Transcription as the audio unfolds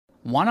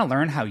Want to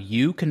learn how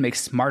you can make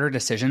smarter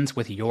decisions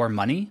with your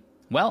money?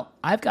 Well,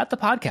 I've got the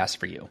podcast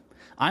for you.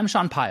 I'm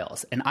Sean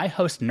Piles, and I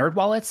host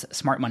NerdWallet's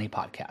Smart Money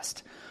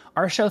Podcast.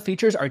 Our show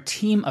features our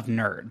team of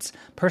nerds,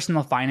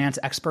 personal finance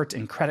experts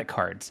in credit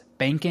cards,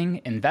 banking,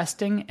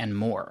 investing, and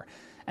more.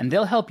 And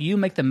they'll help you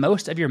make the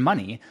most of your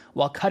money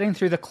while cutting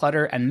through the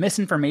clutter and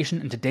misinformation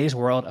in today's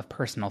world of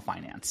personal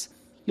finance.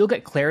 You'll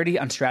get clarity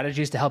on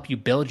strategies to help you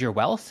build your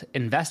wealth,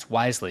 invest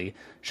wisely,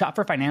 shop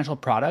for financial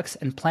products,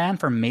 and plan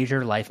for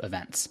major life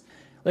events.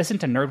 Listen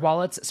to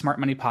NerdWallet's Smart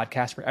Money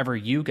Podcast wherever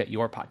you get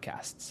your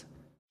podcasts.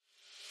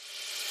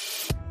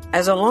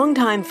 As a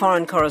longtime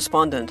foreign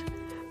correspondent,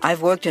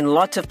 I've worked in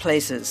lots of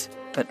places,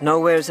 but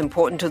nowhere as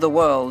important to the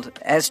world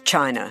as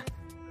China.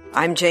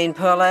 I'm Jane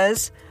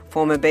Perlez,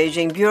 former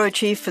Beijing bureau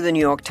chief for the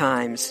New York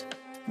Times.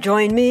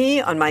 Join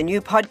me on my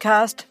new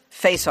podcast,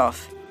 Face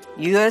Off,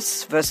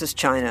 US versus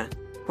China,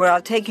 where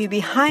I'll take you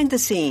behind the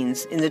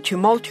scenes in the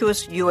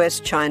tumultuous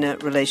US-China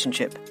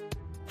relationship.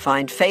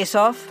 Find Face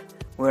Off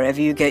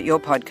wherever you get your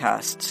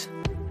podcasts.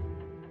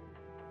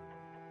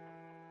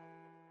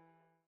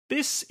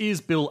 This is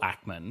Bill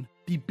Ackman,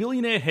 the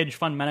billionaire hedge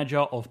fund manager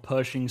of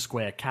Pershing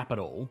Square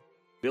Capital.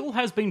 Bill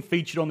has been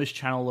featured on this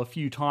channel a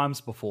few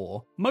times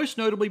before, most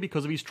notably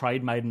because of his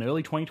trade made in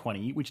early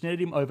 2020, which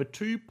netted him over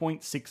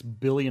 $2.6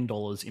 billion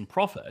in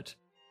profit.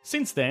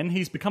 Since then,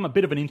 he's become a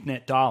bit of an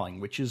internet darling,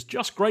 which is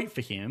just great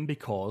for him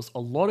because a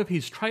lot of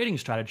his trading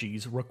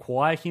strategies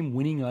require him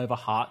winning over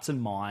hearts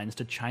and minds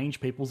to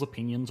change people's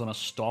opinions on a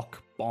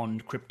stock,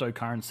 bond,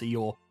 cryptocurrency,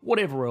 or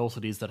whatever else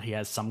it is that he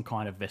has some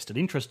kind of vested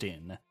interest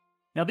in.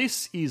 Now,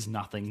 this is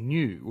nothing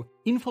new.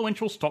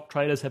 Influential stock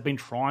traders have been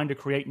trying to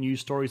create news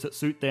stories that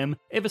suit them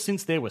ever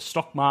since there were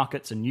stock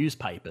markets and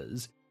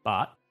newspapers,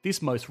 but this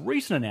most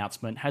recent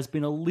announcement has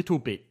been a little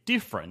bit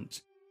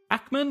different.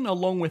 Ackman,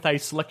 along with a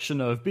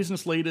selection of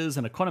business leaders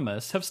and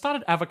economists, have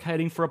started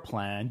advocating for a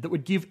plan that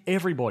would give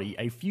everybody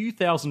a few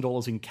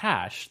 $1,000s in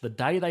cash the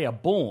day they are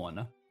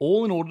born,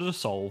 all in order to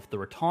solve the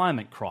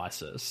retirement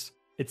crisis.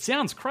 It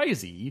sounds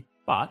crazy,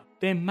 but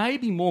there may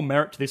be more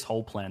merit to this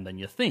whole plan than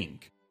you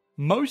think.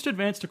 Most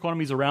advanced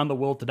economies around the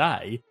world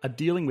today are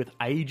dealing with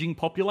aging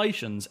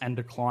populations and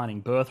declining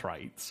birth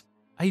rates.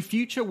 A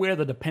future where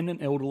the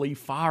dependent elderly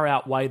far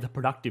outweigh the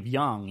productive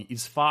young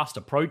is fast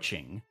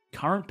approaching.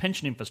 Current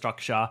pension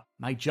infrastructure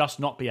may just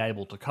not be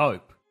able to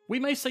cope. We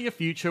may see a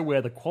future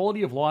where the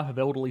quality of life of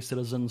elderly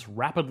citizens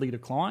rapidly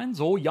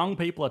declines, or young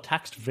people are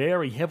taxed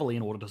very heavily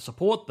in order to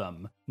support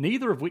them,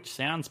 neither of which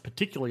sounds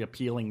particularly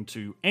appealing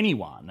to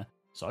anyone.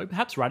 So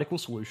perhaps radical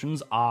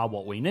solutions are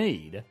what we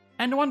need.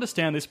 And to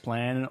understand this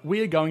plan,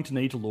 we are going to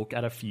need to look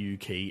at a few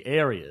key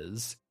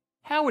areas.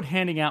 How would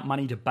handing out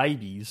money to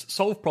babies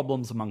solve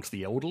problems amongst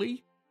the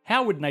elderly?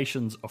 How would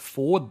nations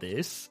afford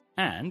this?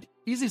 And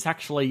is this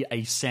actually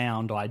a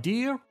sound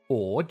idea,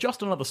 or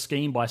just another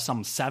scheme by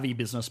some savvy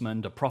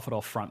businessman to profit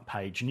off front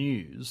page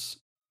news?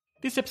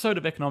 This episode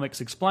of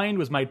Economics Explained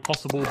was made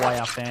possible by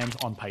our fans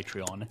on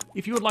Patreon.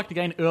 If you would like to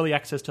gain early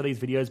access to these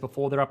videos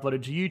before they're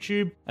uploaded to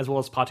YouTube, as well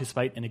as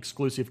participate in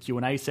exclusive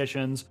Q&A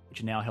sessions,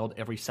 which are now held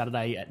every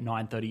Saturday at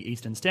 9:30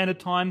 Eastern Standard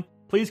Time,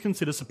 please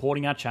consider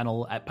supporting our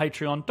channel at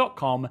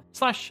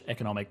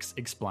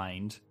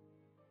patreon.com/economicsexplained.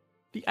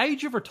 The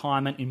age of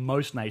retirement in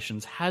most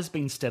nations has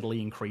been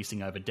steadily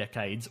increasing over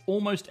decades,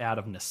 almost out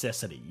of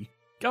necessity.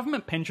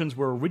 Government pensions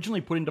were originally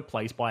put into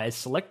place by a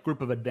select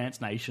group of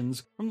advanced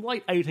nations from the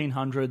late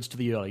 1800s to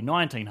the early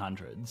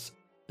 1900s.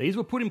 These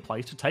were put in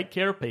place to take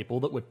care of people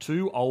that were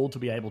too old to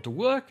be able to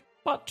work,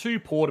 but too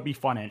poor to be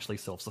financially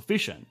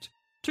self-sufficient.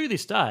 To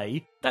this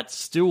day, that's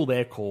still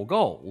their core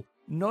goal.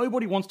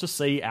 Nobody wants to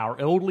see our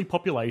elderly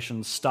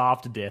population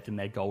starve to death in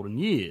their golden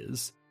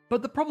years.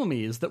 But the problem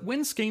is that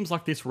when schemes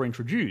like this were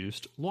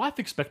introduced, life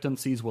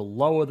expectancies were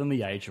lower than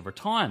the age of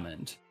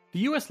retirement.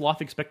 The US life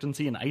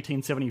expectancy in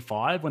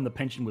 1875, when the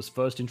pension was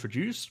first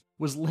introduced,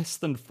 was less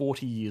than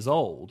 40 years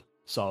old.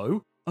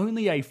 So,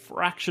 only a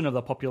fraction of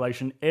the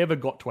population ever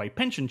got to a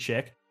pension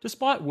check,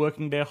 despite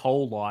working their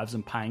whole lives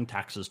and paying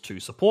taxes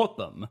to support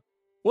them.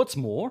 What's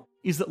more,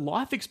 is that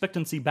life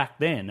expectancy back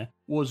then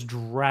was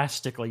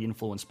drastically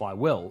influenced by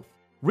wealth.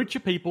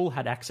 Richer people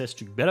had access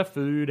to better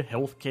food,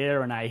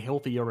 healthcare, and a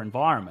healthier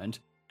environment,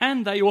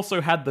 and they also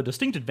had the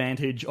distinct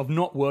advantage of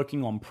not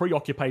working on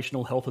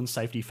pre-occupational health and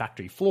safety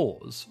factory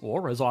floors,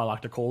 or as I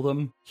like to call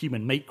them,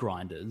 human meat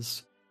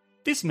grinders.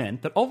 This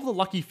meant that of the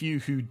lucky few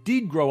who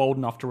did grow old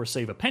enough to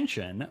receive a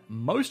pension,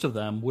 most of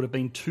them would have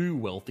been too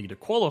wealthy to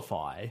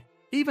qualify.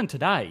 Even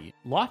today,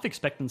 life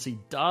expectancy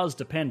does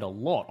depend a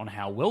lot on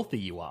how wealthy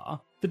you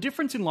are. The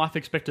difference in life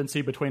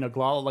expectancy between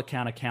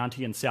Oglala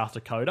County in South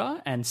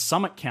Dakota and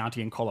Summit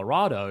County in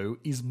Colorado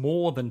is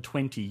more than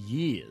 20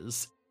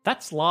 years.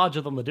 That's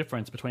larger than the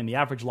difference between the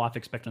average life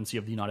expectancy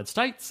of the United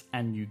States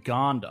and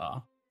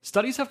Uganda.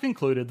 Studies have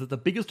concluded that the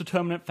biggest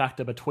determinant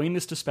factor between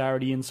this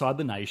disparity inside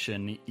the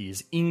nation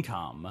is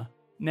income.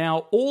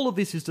 Now, all of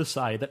this is to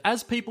say that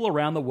as people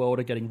around the world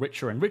are getting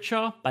richer and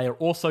richer, they are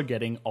also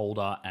getting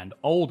older and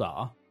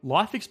older.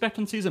 life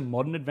expectancies in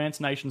modern advanced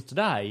nations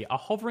today are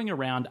hovering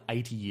around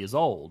 80 years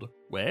old,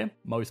 where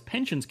most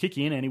pensions kick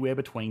in anywhere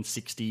between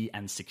 60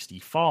 and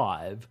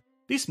 65.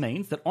 This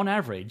means that on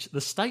average,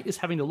 the state is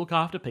having to look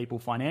after people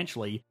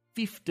financially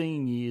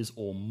 15 years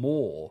or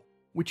more,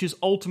 which is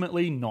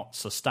ultimately not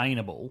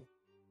sustainable.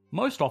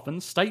 Most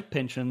often, state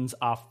pensions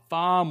are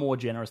far more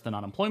generous than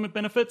unemployment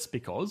benefits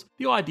because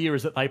the idea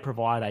is that they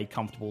provide a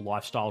comfortable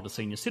lifestyle to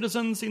senior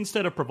citizens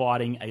instead of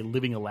providing a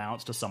living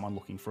allowance to someone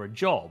looking for a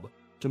job.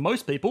 To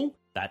most people,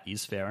 that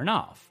is fair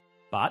enough.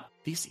 But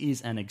this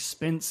is an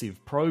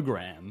expensive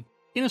program.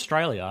 In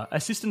Australia,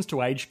 assistance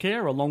to aged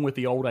care along with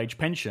the old age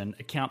pension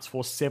accounts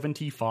for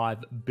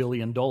 $75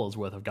 billion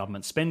worth of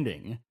government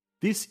spending.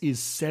 This is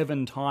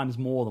 7 times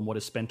more than what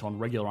is spent on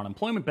regular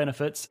unemployment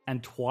benefits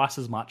and twice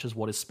as much as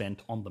what is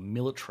spent on the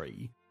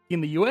military.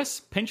 In the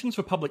US, pensions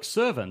for public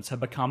servants have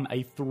become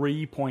a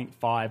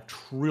 $3.5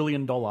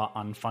 trillion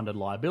unfunded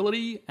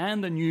liability,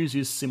 and the news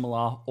is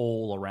similar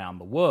all around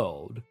the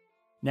world.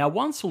 Now,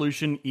 one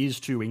solution is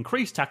to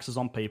increase taxes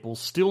on people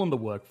still in the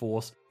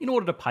workforce in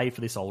order to pay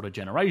for this older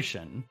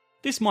generation.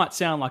 This might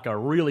sound like a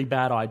really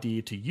bad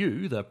idea to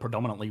you, the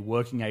predominantly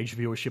working age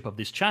viewership of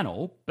this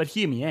channel, but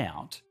hear me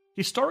out.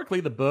 Historically,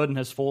 the burden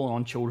has fallen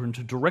on children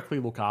to directly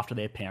look after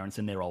their parents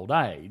in their old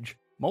age.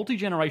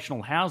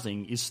 Multi-generational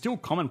housing is still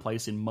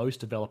commonplace in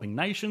most developing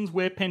nations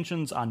where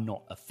pensions are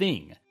not a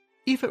thing.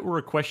 If it were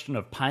a question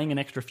of paying an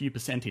extra few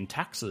percent in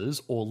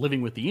taxes or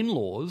living with the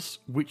in-laws,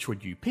 which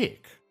would you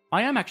pick?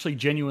 I am actually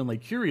genuinely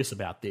curious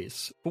about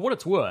this. For what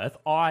it's worth,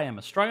 I am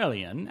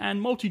Australian, and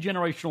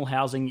multi-generational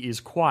housing is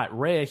quite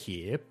rare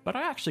here, but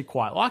I actually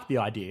quite like the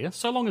idea,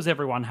 so long as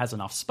everyone has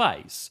enough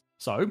space.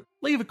 So,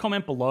 leave a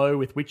comment below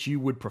with which you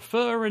would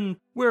prefer and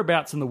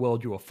whereabouts in the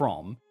world you are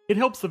from. It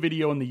helps the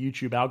video in the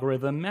YouTube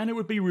algorithm, and it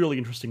would be really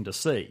interesting to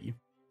see.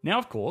 Now,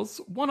 of course,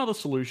 one other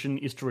solution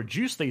is to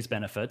reduce these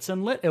benefits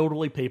and let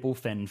elderly people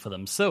fend for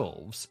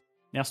themselves.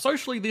 Now,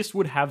 socially this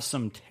would have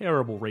some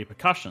terrible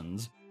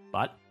repercussions,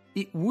 but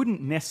it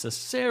wouldn't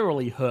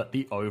necessarily hurt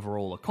the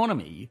overall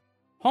economy.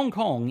 Hong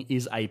Kong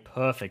is a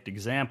perfect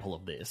example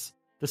of this.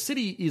 The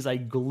city is a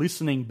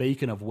glistening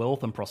beacon of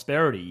wealth and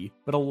prosperity,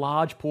 but a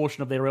large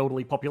portion of their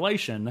elderly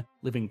population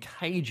live in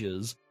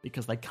cages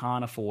because they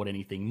can't afford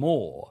anything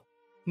more.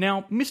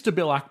 Now, Mr.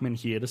 Bill Ackman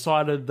here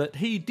decided that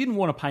he didn't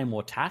want to pay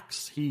more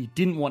tax, he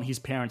didn't want his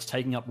parents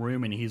taking up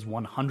room in his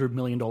 $100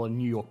 million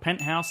New York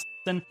penthouse,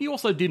 and he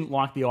also didn't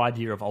like the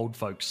idea of old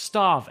folks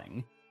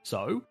starving.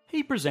 So,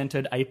 he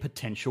presented a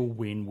potential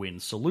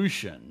win-win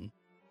solution.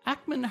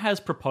 Ackman has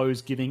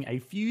proposed giving a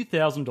few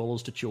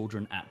 $1,000s to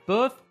children at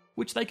birth,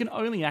 which they can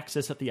only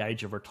access at the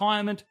age of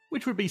retirement,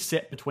 which would be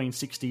set between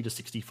 60 to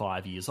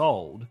 65 years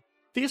old.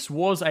 This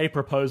was a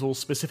proposal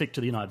specific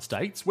to the United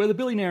States, where the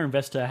billionaire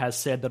investor has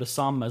said that a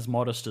sum as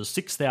modest as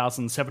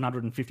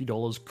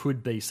 $6,750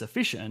 could be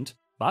sufficient,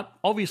 but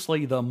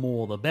obviously the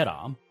more the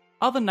better.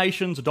 Other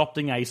nations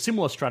adopting a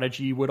similar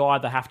strategy would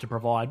either have to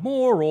provide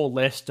more or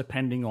less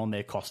depending on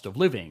their cost of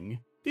living.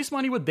 This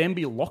money would then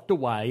be locked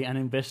away and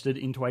invested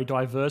into a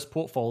diverse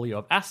portfolio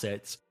of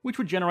assets, which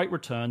would generate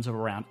returns of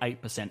around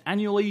 8%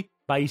 annually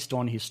based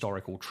on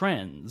historical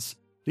trends.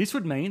 This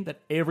would mean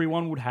that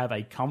everyone would have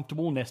a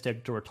comfortable nest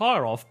egg to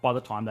retire off by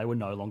the time they were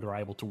no longer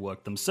able to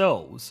work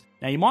themselves.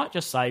 Now you might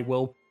just say,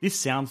 well, this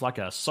sounds like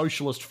a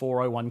socialist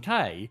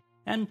 401k,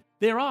 and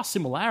there are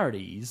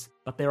similarities,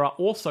 but there are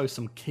also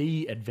some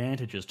key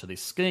advantages to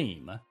this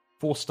scheme.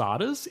 For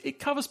starters, it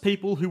covers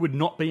people who would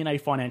not be in a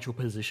financial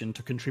position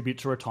to contribute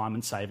to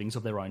retirement savings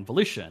of their own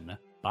volition,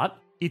 but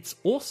it's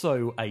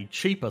also a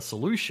cheaper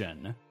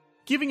solution.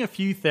 Giving a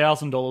few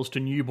 $1,000s to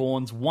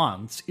newborns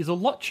once is a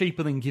lot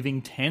cheaper than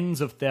giving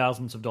tens of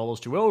thousands of dollars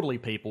to elderly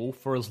people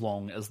for as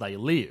long as they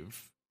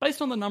live.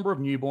 Based on the number of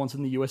newborns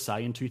in the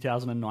USA in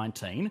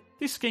 2019,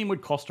 this scheme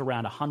would cost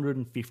around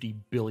 $150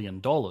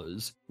 billion,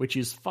 which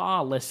is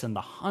far less than the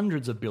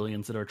hundreds of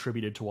billions that are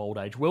attributed to old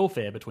age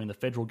welfare between the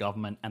federal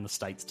government and the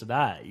states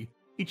today.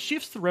 It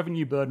shifts the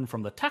revenue burden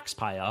from the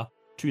taxpayer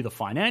to the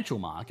financial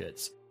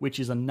markets, which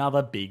is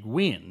another big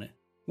win.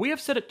 We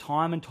have said it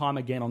time and time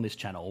again on this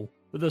channel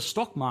that the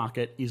stock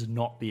market is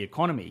not the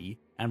economy,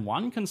 and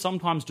one can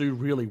sometimes do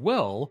really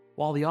well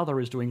while the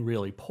other is doing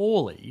really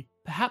poorly.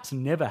 Perhaps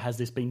never has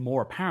this been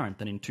more apparent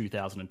than in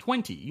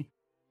 2020.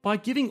 By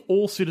giving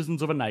all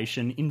citizens of a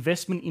nation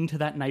investment into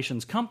that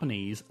nation's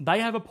companies, they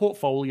have a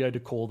portfolio to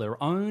call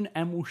their own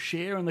and will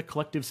share in the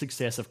collective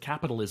success of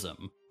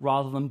capitalism,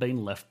 rather than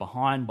being left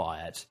behind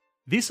by it.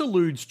 This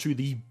alludes to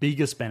the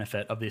biggest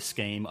benefit of this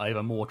scheme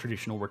over more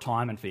traditional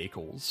retirement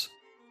vehicles: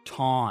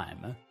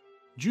 time.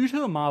 Due to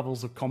the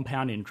marvels of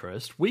compound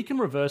interest, we can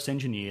reverse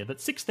engineer that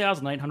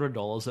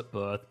 $6,800 at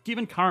birth,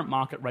 given current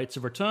market rates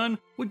of return,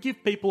 would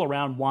give people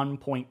around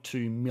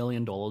 $1.2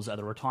 million at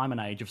the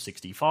retirement age of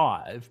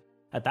 65.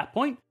 At that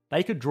point,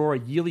 they could draw a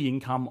yearly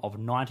income of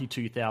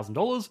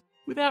 $92,000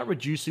 without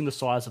reducing the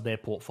size of their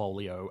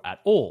portfolio at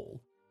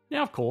all.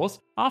 Now, of course,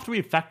 after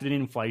we've factored in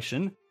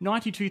inflation,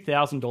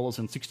 $92,000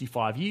 in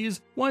 65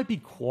 years won't be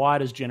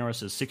quite as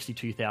generous as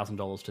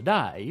 $62,000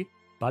 today,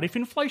 But if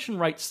inflation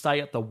rates stay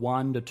at the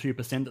 1 to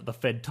 2% that the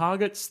Fed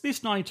targets,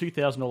 this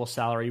 $92,000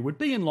 salary would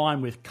be in line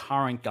with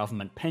current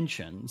government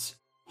pensions.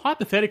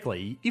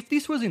 Hypothetically, if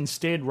this was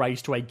instead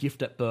raised to a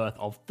gift at birth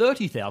of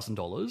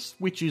 $30,000,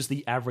 which is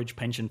the average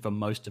pension for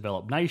most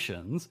developed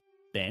nations,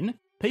 then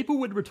people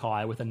would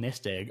retire with a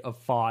nest egg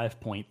of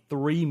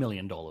 $5.3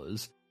 million,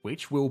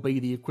 which will be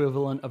the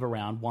equivalent of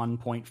around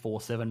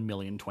 $1.47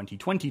 million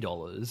 2020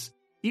 dollars.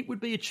 It would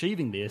be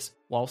achieving this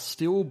while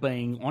still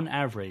being, on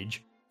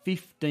average,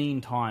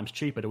 15 times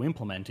cheaper to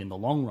implement in the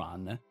long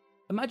run.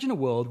 Imagine a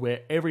world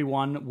where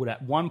everyone would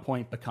at one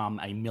point become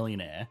a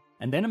millionaire,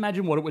 and then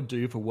imagine what it would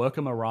do for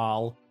worker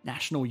morale,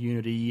 national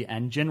unity,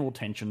 and general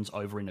tensions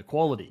over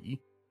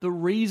inequality. The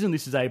reason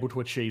this is able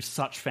to achieve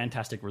such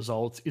fantastic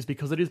results is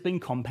because it has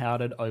been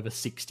compounded over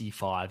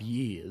 65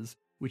 years,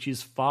 which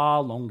is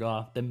far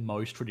longer than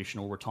most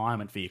traditional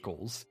retirement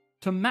vehicles.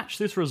 To match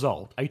this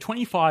result, a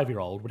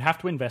 25-year-old would have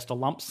to invest a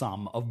lump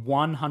sum of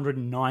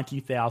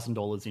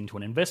 $190,000 into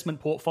an investment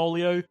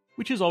portfolio,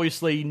 which is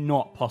obviously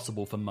not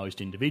possible for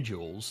most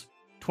individuals.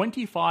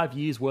 25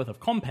 years worth of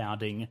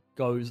compounding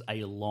goes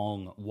a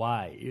long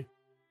way.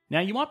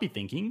 Now you might be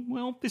thinking,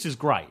 well, this is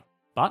great,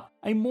 but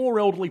a more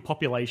elderly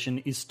population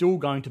is still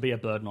going to be a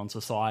burden on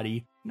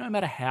society, no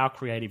matter how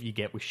creative you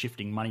get with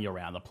shifting money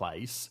around the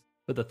place.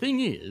 But the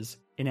thing is,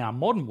 in our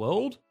modern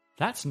world,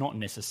 that's not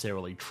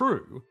necessarily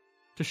true.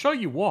 To show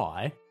you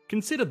why,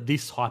 consider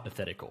this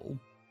hypothetical.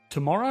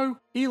 Tomorrow,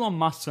 Elon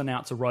Musk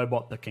announced a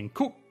robot that can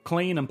cook,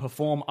 clean, and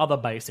perform other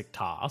basic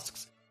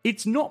tasks.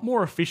 It's not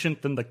more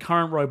efficient than the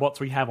current robots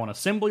we have on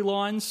assembly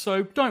lines,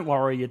 so don't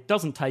worry, it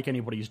doesn't take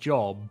anybody's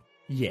job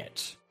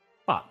yet.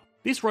 But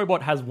this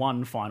robot has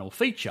one final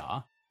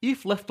feature.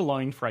 If left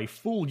alone for a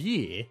full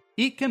year,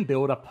 it can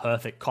build a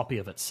perfect copy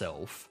of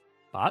itself.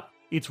 But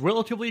it's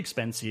relatively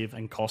expensive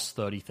and costs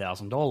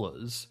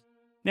 $30,000.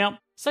 Now,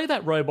 say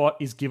that robot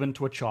is given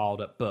to a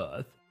child at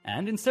birth,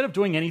 and instead of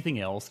doing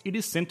anything else, it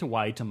is sent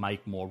away to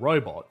make more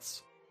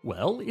robots.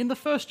 Well, in the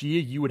first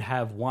year you would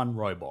have one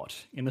robot,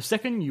 in the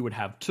second you would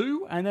have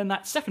two, and then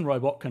that second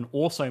robot can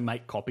also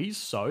make copies,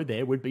 so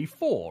there would be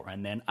 4,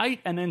 and then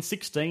 8, and then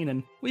 16,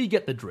 and we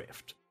get the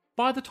drift.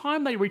 By the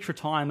time they reach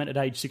retirement at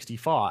age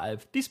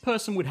 65, this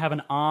person would have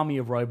an army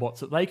of robots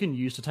that they can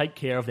use to take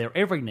care of their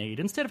every need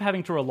instead of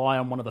having to rely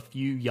on one of the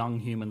few young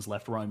humans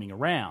left roaming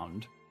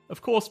around.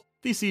 Of course,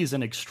 this is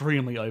an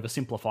extremely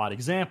oversimplified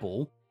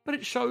example, but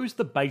it shows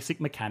the basic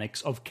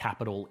mechanics of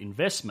capital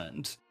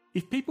investment.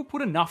 If people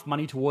put enough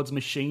money towards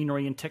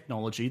machinery and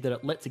technology that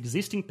it lets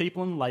existing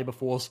people in the labour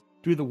force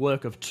do the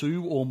work of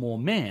 2 or more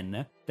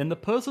men, then the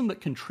person that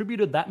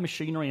contributed that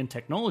machinery and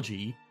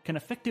technology can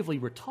effectively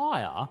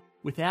retire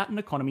without an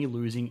economy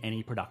losing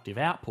any productive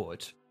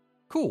output.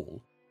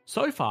 Cool.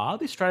 So far,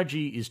 this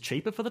strategy is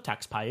cheaper for the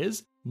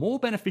taxpayers, more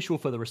beneficial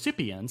for the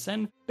recipients,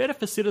 and better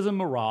for citizen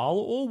morale,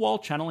 all while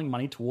channeling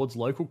money towards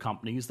local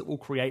companies that will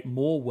create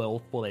more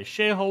wealth for their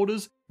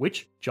shareholders,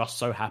 which just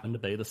so happen to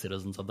be the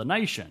citizens of the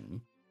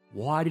nation.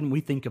 Why didn't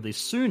we think of this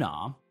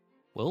sooner?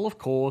 Well, of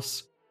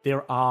course,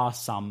 there are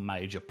some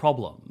major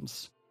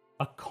problems.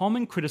 A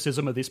common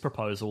criticism of this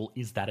proposal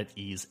is that it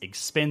is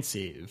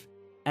expensive.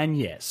 And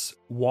yes,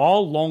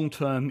 while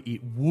long-term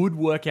it would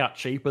work out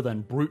cheaper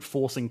than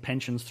brute-forcing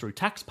pensions through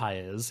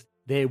taxpayers,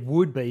 there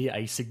would be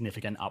a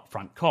significant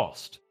upfront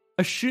cost.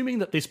 Assuming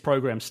that this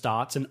program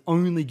starts and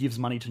only gives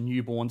money to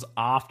newborns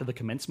after the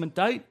commencement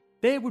date,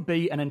 there would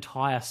be an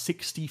entire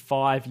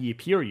 65-year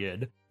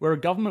period where a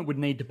government would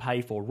need to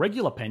pay for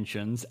regular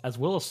pensions as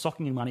well as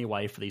socking money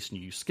away for this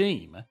new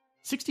scheme.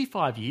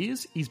 65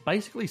 years is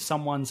basically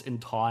someone's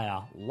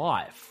entire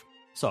life.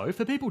 So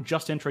for people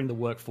just entering the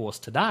workforce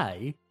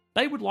today,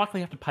 they would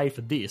likely have to pay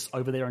for this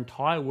over their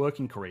entire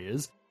working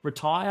careers,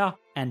 retire,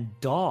 and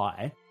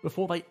die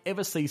before they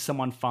ever see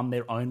someone fund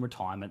their own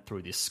retirement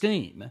through this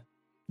scheme.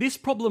 This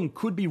problem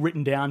could be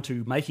written down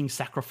to making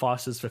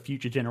sacrifices for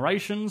future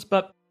generations,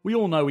 but we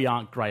all know we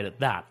aren't great at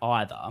that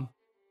either.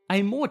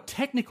 A more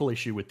technical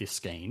issue with this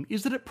scheme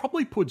is that it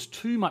probably puts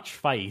too much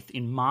faith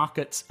in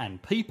markets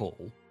and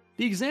people.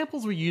 The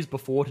examples we used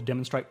before to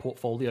demonstrate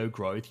portfolio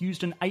growth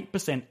used an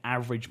 8%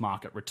 average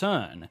market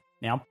return.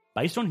 Now,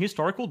 based on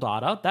historical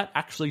data, that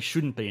actually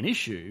shouldn't be an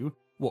issue.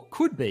 What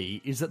could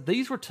be is that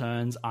these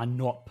returns are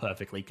not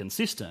perfectly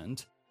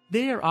consistent.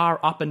 There are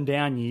up and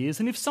down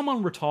years, and if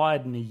someone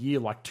retired in a year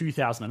like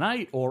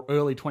 2008 or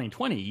early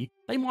 2020,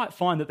 they might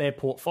find that their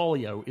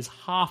portfolio is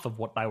half of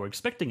what they were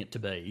expecting it to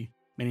be,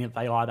 meaning that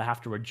they either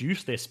have to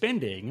reduce their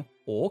spending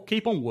or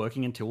keep on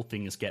working until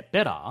things get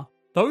better.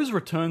 Those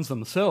returns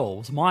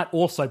themselves might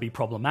also be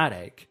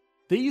problematic.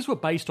 These were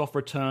based off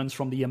returns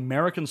from the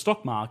American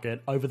stock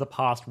market over the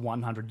past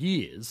 100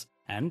 years,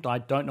 and I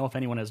don't know if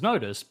anyone has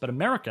noticed, but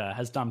America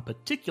has done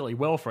particularly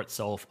well for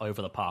itself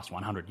over the past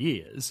 100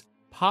 years.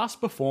 Past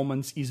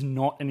performance is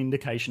not an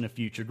indication of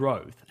future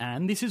growth,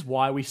 and this is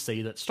why we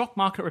see that stock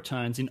market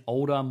returns in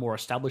older, more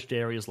established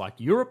areas like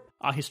Europe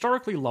are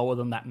historically lower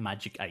than that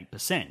magic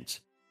 8%.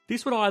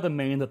 This would either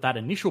mean that that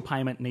initial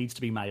payment needs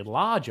to be made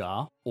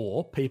larger,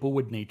 or people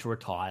would need to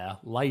retire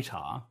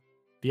later.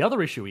 The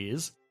other issue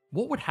is,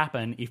 What would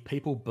happen if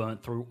people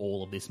burnt through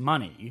all of this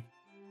money?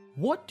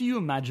 What do you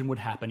imagine would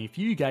happen if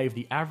you gave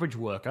the average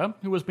worker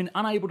who has been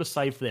unable to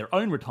save for their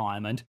own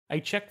retirement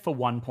a cheque for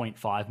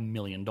 $1.5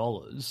 million?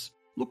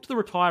 Look to the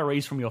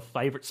retirees from your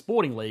favourite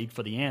sporting league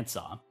for the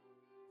answer.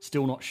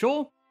 Still not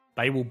sure?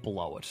 They will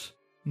blow it.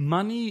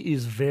 Money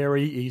is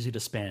very easy to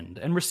spend,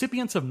 and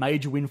recipients of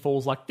major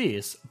windfalls like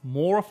this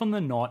more often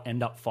than not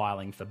end up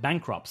filing for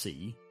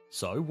bankruptcy.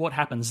 So what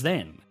happens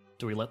then?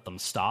 Do we let them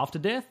starve to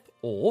death,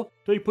 or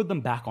do we put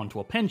them back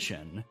onto a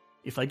pension?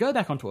 If they go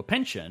back onto a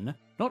pension,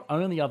 not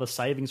only are the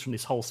savings from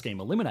this whole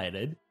scheme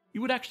eliminated, it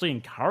would actually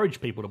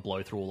encourage people to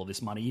blow through all of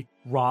this money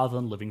rather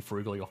than living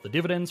frugally off the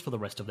dividends for the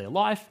rest of their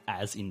life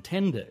as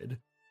intended.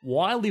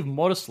 Why live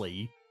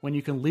modestly when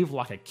you can live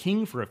like a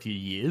king for a few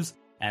years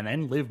and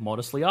then live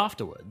modestly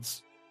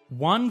afterwards?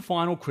 One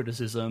final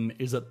criticism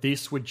is that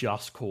this would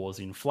just cause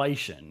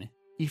inflation.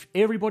 If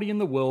everybody in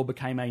the world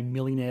became a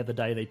millionaire the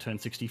day they turned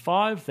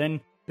 65,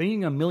 then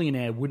being a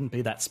millionaire wouldn't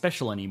be that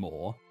special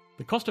anymore.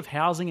 The cost of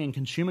housing and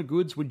consumer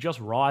goods would just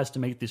rise to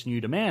meet this new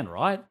demand,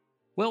 right?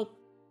 Well,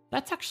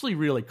 that's actually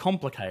really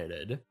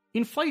complicated.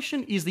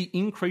 Inflation is the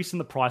increase in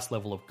the price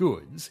level of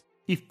goods.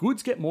 If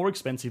goods get more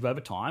expensive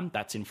over time,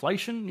 that's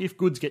inflation. If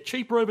goods get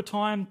cheaper over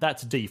time,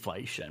 that's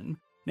deflation.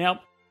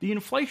 Now, the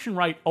inflation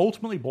rate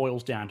ultimately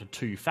boils down to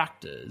two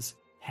factors: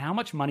 how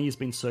much money has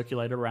been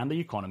circulated around the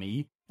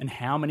economy, and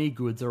how many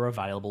goods are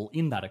available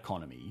in that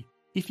economy.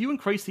 If you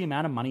increase the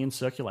amount of money in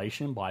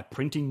circulation by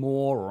printing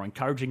more or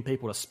encouraging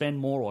people to spend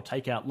more or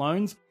take out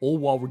loans, all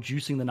while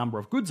reducing the number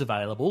of goods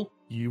available,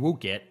 you will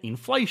get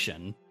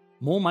inflation.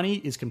 More money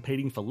is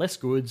competing for less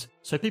goods,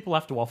 so people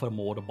have to offer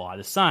more to buy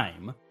the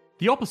same.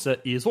 The opposite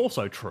is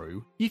also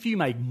true. If you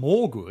make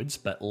more goods,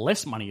 but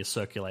less money is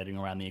circulating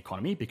around the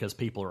economy because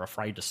people are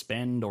afraid to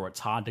spend or it's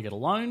hard to get a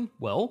loan,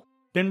 well,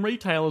 then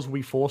retailers will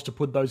be forced to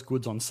put those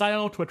goods on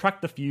sale to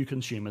attract the few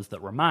consumers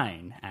that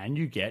remain, and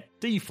you get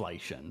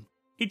deflation.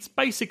 It's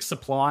basic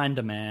supply and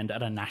demand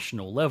at a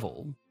national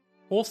level.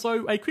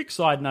 Also, a quick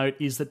side note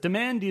is that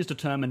demand is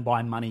determined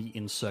by money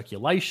in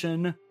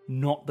circulation,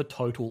 not the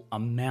total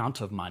amount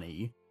of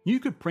money. You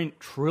could print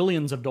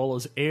trillions of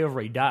dollars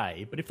every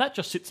day, but if that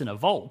just sits in a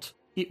vault,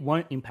 it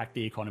won't impact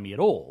the economy at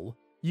all.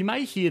 You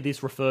may hear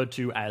this referred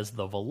to as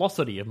the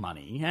velocity of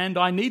money, and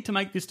I need to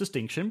make this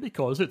distinction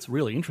because it's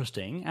really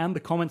interesting, and the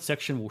comments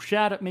section will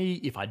shout at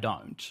me if I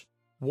don't.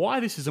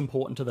 Why this is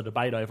important to the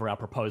debate over our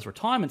proposed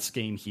retirement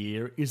scheme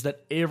here is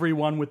that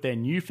everyone with their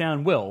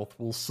newfound wealth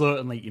will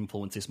certainly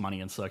influence this money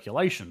in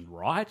circulation,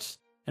 right?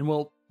 And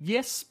well,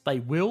 yes,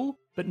 they will,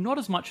 but not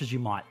as much as you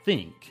might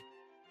think.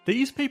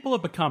 These people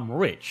have become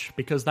rich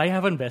because they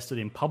have invested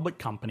in public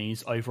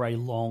companies over a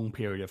long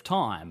period of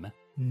time,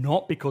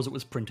 not because it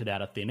was printed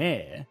out of thin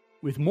air.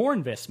 With more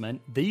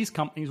investment, these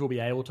companies will be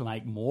able to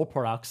make more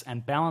products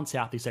and balance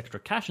out this extra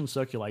cash in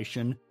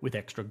circulation with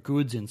extra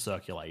goods in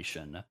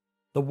circulation.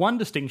 The one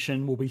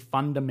distinction will be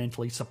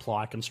fundamentally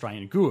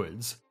supply-constrained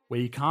goods,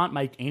 where you can't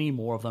make any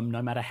more of them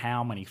no matter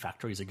how many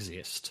factories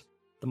exist.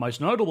 The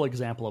most notable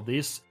example of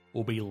this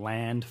will be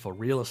land for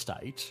real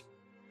estate.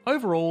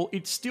 Overall,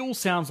 it still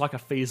sounds like a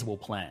feasible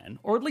plan,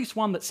 or at least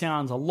one that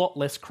sounds a lot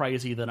less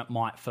crazy than it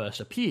might first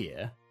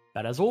appear.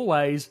 But as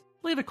always,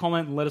 leave a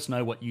comment and let us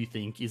know what you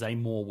think is a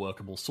more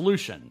workable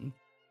solution.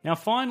 Now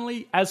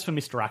finally, as for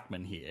Mr.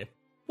 Ackman here,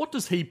 what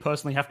does he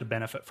personally have to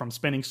benefit from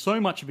spending so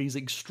much of his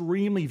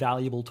extremely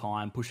valuable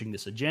time pushing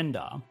this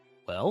agenda?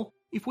 Well,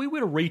 if we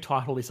were to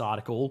retitle this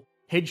article,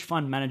 "Hedge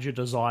Fund Manager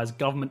Desires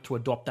Government to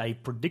Adopt a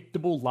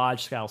Predictable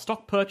Large-Scale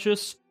Stock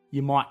Purchase,"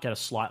 you might get a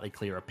slightly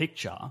clearer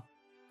picture.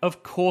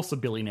 Of course a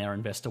billionaire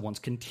investor wants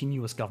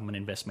continuous government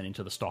investment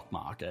into the stock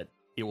market.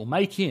 It will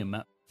make him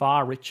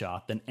far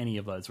richer than any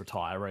of those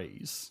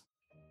retirees.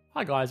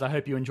 Hi guys, I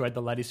hope you enjoyed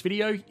the latest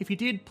video. If you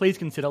did, please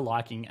consider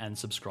liking and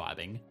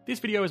subscribing. This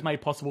video is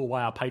made possible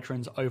by our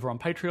patrons over on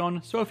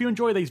Patreon, so if you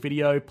enjoy these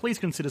videos, please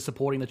consider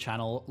supporting the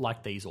channel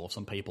like these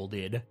awesome people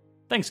did.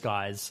 Thanks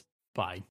guys, bye.